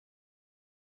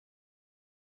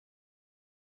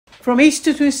From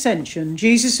Easter to Ascension,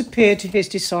 Jesus appeared to his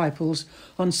disciples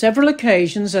on several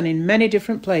occasions and in many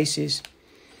different places.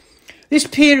 This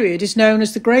period is known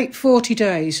as the Great 40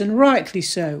 Days, and rightly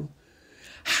so.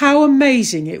 How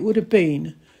amazing it would have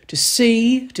been to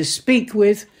see, to speak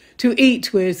with, to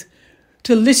eat with,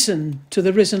 to listen to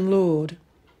the risen Lord.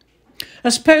 I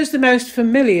suppose the most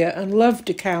familiar and loved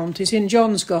account is in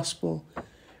John's Gospel.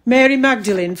 Mary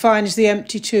Magdalene finds the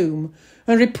empty tomb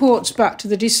and reports back to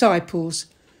the disciples.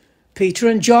 Peter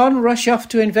and John rush off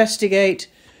to investigate,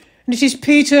 and it is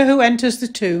Peter who enters the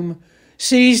tomb,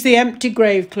 sees the empty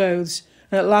grave clothes,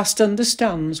 and at last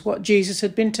understands what Jesus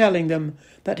had been telling them,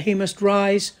 that he must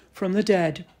rise from the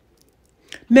dead.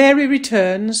 Mary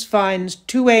returns, finds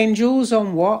 2 angels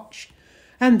on watch,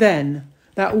 and then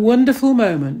that wonderful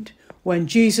moment when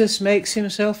Jesus makes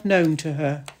himself known to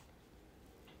her.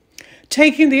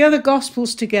 Taking the other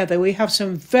Gospels together, we have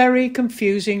some very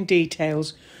confusing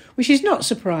details, which is not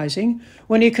surprising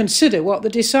when you consider what the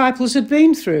disciples had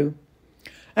been through.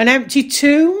 An empty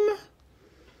tomb?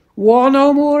 1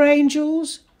 or more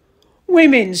angels?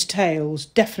 Women's tales,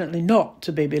 definitely not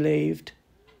to be believed.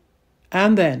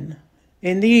 And then,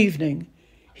 in the evening,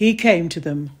 he came to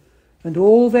them, and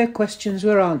all their questions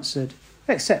were answered,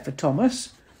 except for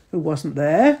Thomas, who wasn't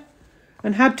there,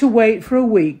 and had to wait for a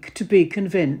week to be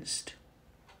convinced.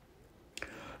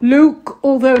 Luke,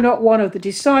 although not one of the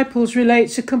disciples,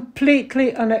 relates a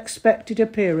completely unexpected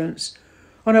appearance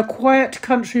on a quiet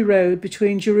country road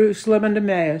between Jerusalem and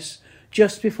Emmaus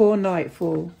just before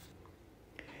nightfall.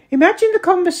 Imagine the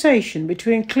conversation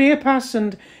between Cleopas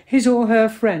and his or her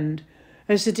friend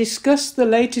as they discussed the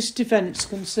latest events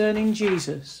concerning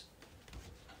Jesus.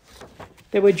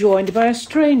 They were joined by a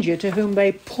stranger to whom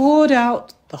they poured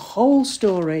out the whole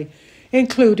story,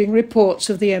 including reports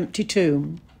of the empty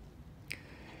tomb.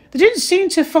 They didn't seem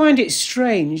to find it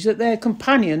strange that their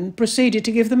companion proceeded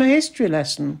to give them a history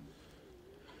lesson.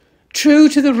 True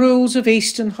to the rules of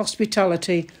Eastern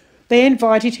hospitality, they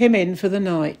invited him in for the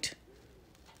night.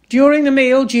 During the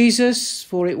meal, Jesus,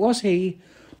 for it was he,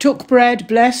 took bread,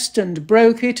 blessed and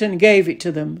broke it and gave it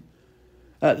to them.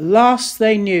 At last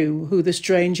they knew who the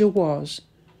stranger was.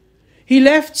 He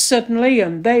left suddenly,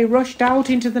 and they rushed out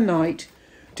into the night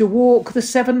to walk the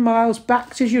 7 miles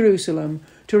back to Jerusalem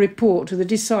to report to the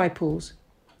disciples.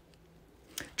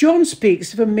 John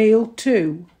speaks of a meal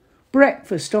too,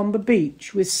 breakfast on the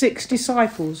beach with 6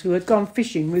 disciples who had gone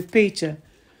fishing with Peter.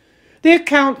 The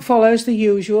account follows the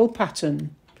usual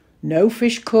pattern. No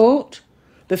fish caught.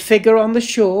 The figure on the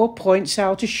shore points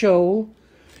out a shoal.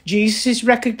 Jesus is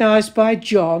recognised by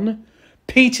John.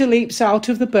 Peter leaps out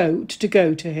of the boat to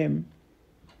go to him.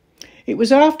 It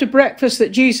was after breakfast that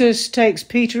Jesus takes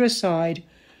Peter aside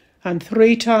and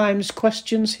 3 times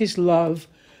questions his love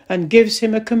and gives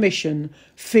him a commission,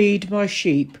 feed my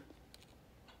sheep.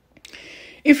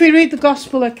 If we read the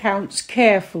Gospel accounts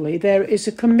carefully, there is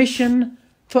a commission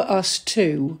for us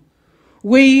too.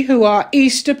 We who are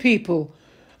Easter people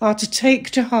are to take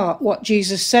to heart what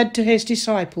Jesus said to his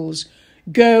disciples,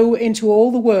 go into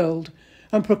all the world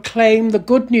and proclaim the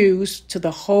good news to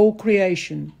the whole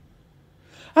creation.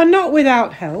 And not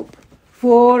without help,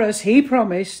 for as he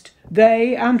promised,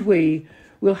 they and we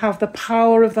will have the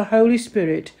power of the Holy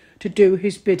Spirit to do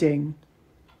his bidding.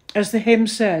 As the hymn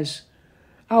says,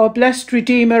 our blessed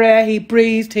Redeemer, ere he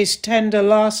breathed his tender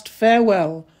last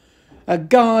farewell, a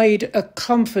guide, a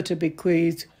comforter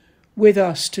bequeathed, with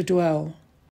us to dwell.